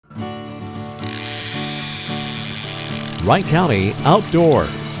Wright County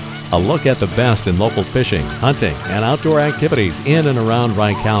Outdoors. A look at the best in local fishing, hunting, and outdoor activities in and around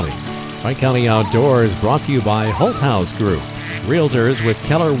Wright County. Wright County Outdoors brought to you by Holt House Group, Realtors with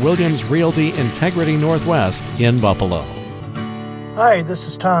Keller Williams Realty Integrity Northwest in Buffalo. Hi, this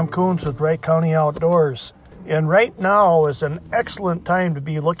is Tom Coons with Wright County Outdoors. And right now is an excellent time to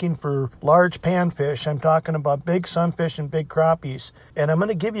be looking for large panfish. I'm talking about big sunfish and big crappies. And I'm going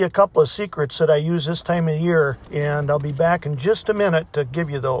to give you a couple of secrets that I use this time of year, and I'll be back in just a minute to give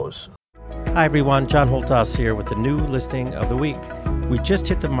you those. Hi everyone, John Holthouse here with the new listing of the week. We just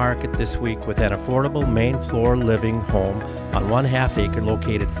hit the market this week with an affordable main floor living home on 1/2 acre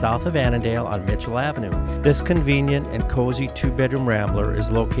located south of Annandale on Mitchell Avenue. This convenient and cozy 2-bedroom rambler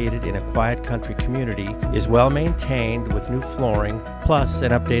is located in a quiet country community, is well maintained with new flooring, plus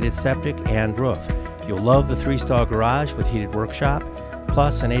an updated septic and roof. You'll love the 3-stall garage with heated workshop,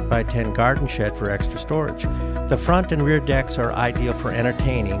 plus an 8x10 garden shed for extra storage. The front and rear decks are ideal for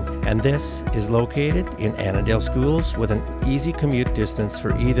entertaining, and this is located in Annandale Schools with an easy commute distance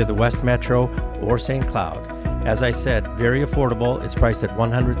for either the West Metro or St. Cloud. As I said, very affordable. It's priced at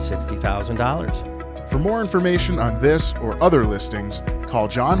 $160,000. For more information on this or other listings, call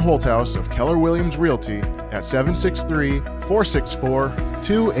John Holthouse of Keller Williams Realty at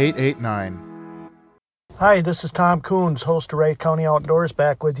 763-464-2889. Hi, this is Tom Coons, host of Wright County Outdoors,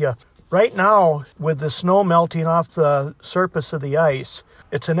 back with you. Right now, with the snow melting off the surface of the ice,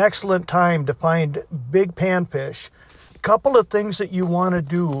 it's an excellent time to find big panfish. A couple of things that you want to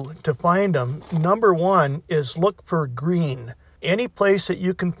do to find them. Number one is look for green. Any place that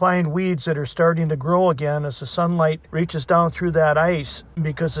you can find weeds that are starting to grow again as the sunlight reaches down through that ice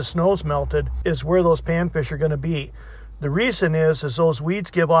because the snow's melted is where those panfish are going to be. The reason is those weeds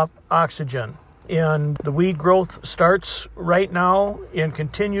give off oxygen. And the weed growth starts right now and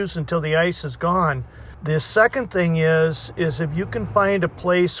continues until the ice is gone. The second thing is if you can find a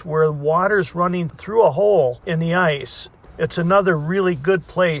place where water's running through a hole in the ice, it's another really good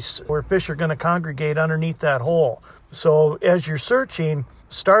place where fish are going to congregate underneath that hole. So as you're searching,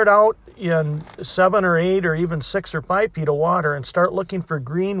 start out in 7 or 8 or even 6 or 5 feet of water and start looking for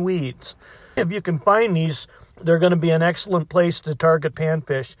green weeds. If you can find these, they're going to be an excellent place to target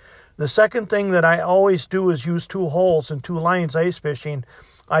panfish. The second thing that I always do is use 2 holes and 2 lines ice fishing.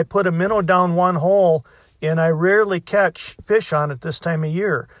 I put a minnow down one hole, and I rarely catch fish on it this time of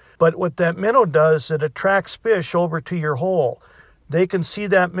year. But what that minnow does, it attracts fish over to your hole. They can see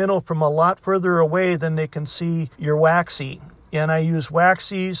that minnow from a lot further away than they can see your waxie. And I use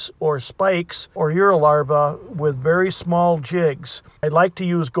waxies or spikes or Eurolarva with very small jigs. I like to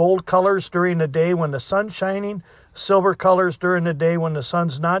use gold colors during the day when the sun's shining, silver colors during the day when the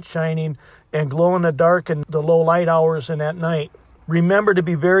sun's not shining, and glow in the dark in the low light hours and at night. Remember to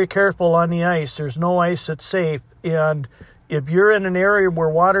be very careful on the ice. There's no ice that's safe, and if you're in an area where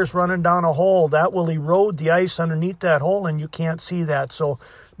water's running down a hole, that will erode the ice underneath that hole and you can't see that. So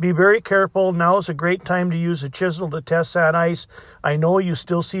be very careful. Now is a great time to use a chisel to test that ice. I know you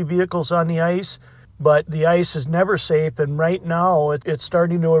still see vehicles on the ice, but the ice is never safe, and right now it's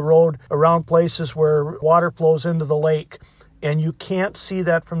starting to erode around places where water flows into the lake, and you can't see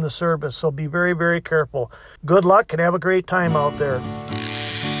that from the surface, so be very, very careful. Good luck and have a great time out there.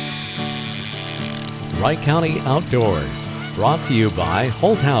 Wright County Outdoors, brought to you by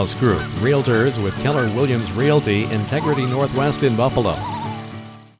Holt House Group, Realtors with Keller Williams Realty Integrity Northwest in Buffalo.